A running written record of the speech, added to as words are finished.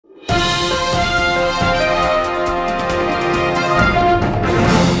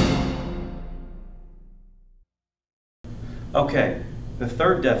Okay, the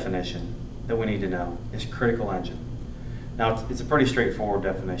third definition that we need to know is critical engine. Now, it's a pretty straightforward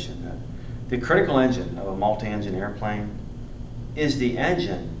definition. The critical engine of a multi-engine airplane is the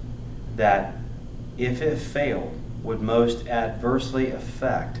engine that, if it failed, would most adversely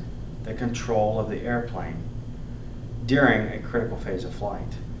affect the control of the airplane during a critical phase of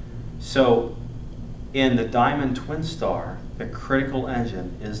flight. So, in the Diamond Twin Star, the critical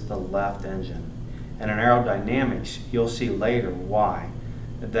engine is the left engine. And in aerodynamics, you'll see later why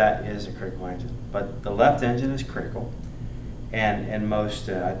that is a critical engine. But the left engine is critical, and most,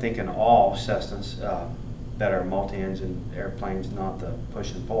 I think in all Cessnas that are multi-engine airplanes, not the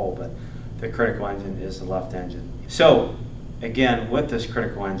push and pull, but the critical engine is the left engine. So again, with this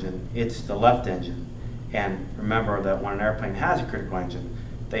critical engine, it's the left engine. And remember that when an airplane has a critical engine,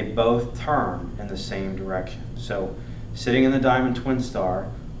 they both turn in the same direction. So sitting in the Diamond Twin Star,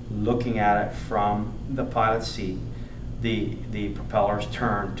 looking at it from the pilot's seat, the propellers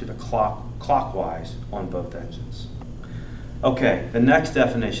turn to the clockwise on both engines. Okay, the next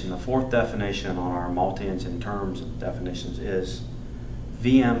definition, the fourth definition on our multi-engine terms and definitions is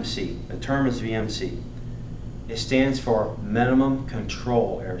VMC. The term is VMC. It stands for minimum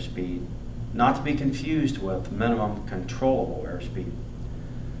control airspeed, not to be confused with minimum controllable airspeed.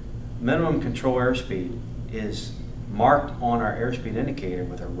 Minimum control airspeed is marked on our airspeed indicator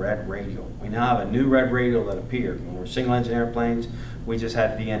with a red radial. We now have a new red radial that appeared. When we're single engine airplanes, we just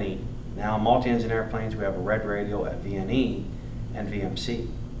had VNE. Now multi-engine airplanes, we have a red radial at VNE and VMC.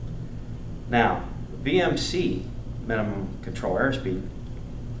 Now, VMC, minimum control airspeed,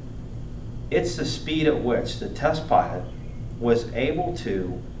 it's the speed at which the test pilot was able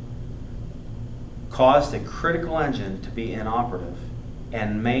to cause the critical engine to be inoperative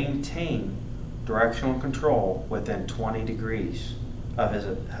and maintain directional control within 20 degrees of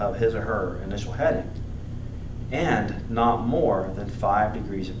his or her initial heading, and not more than 5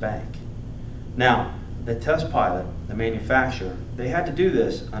 degrees of bank. Now, the test pilot, the manufacturer, they had to do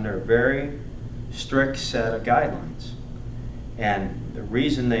this under a very strict set of guidelines. And the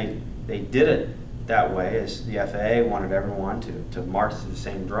reason they did it that way is the FAA wanted everyone to march to the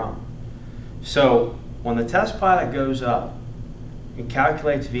same drum. So when the test pilot goes up and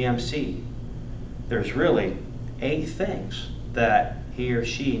calculates VMC, there's really 8 things that he or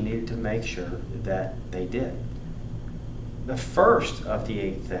she needed to make sure that they did. The first of the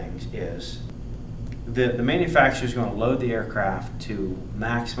 8 things is the manufacturer is going to load the aircraft to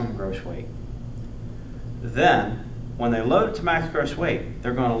maximum gross weight. Then, when they load it to max gross weight,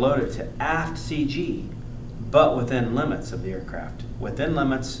 they're going to load it to aft CG, but within limits of the aircraft. Within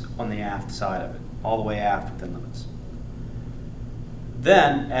limits on the aft side of it, all the way aft within limits.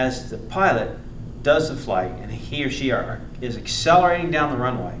 Then, as the pilot does the flight and he or she is accelerating down the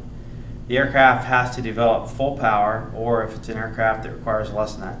runway, the aircraft has to develop full power, or if it's an aircraft that requires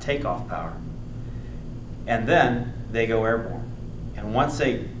less than that, takeoff power. And then they go airborne. And once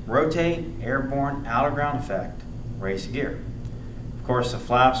they rotate, airborne, out of ground effect, raise the gear. Of course, the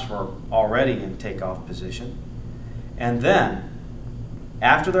flaps were already in takeoff position. And then,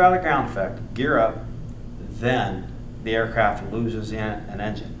 after they're out of ground effect, gear up, then the aircraft loses an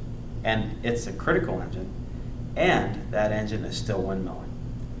engine. And it's a critical engine, and that engine is still windmilling.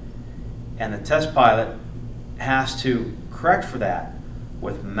 And the test pilot has to correct for that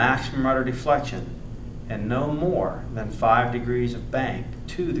with maximum rudder deflection and no more than 5 degrees of bank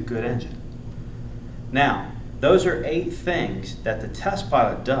to the good engine. Now, those are 8 things that the test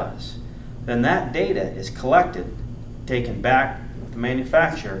pilot does. Then that data is collected, taken back with the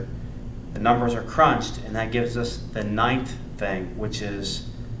manufacturer, the numbers are crunched, and that gives us the 9th thing, which is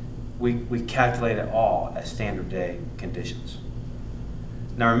we calculate it all at standard day conditions.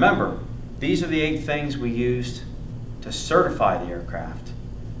 Now remember, these are the 8 things we used to certify the aircraft.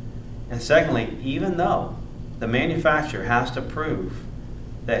 And secondly, even though the manufacturer has to prove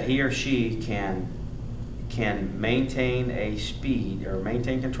that he or she can maintain a speed or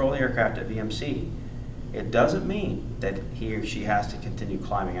maintain control of the aircraft at VMC, it doesn't mean that he or she has to continue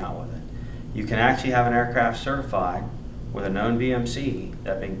climbing out with it. You can actually have an aircraft certified with a known VMC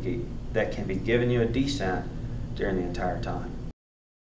that can be giving you a descent during the entire time.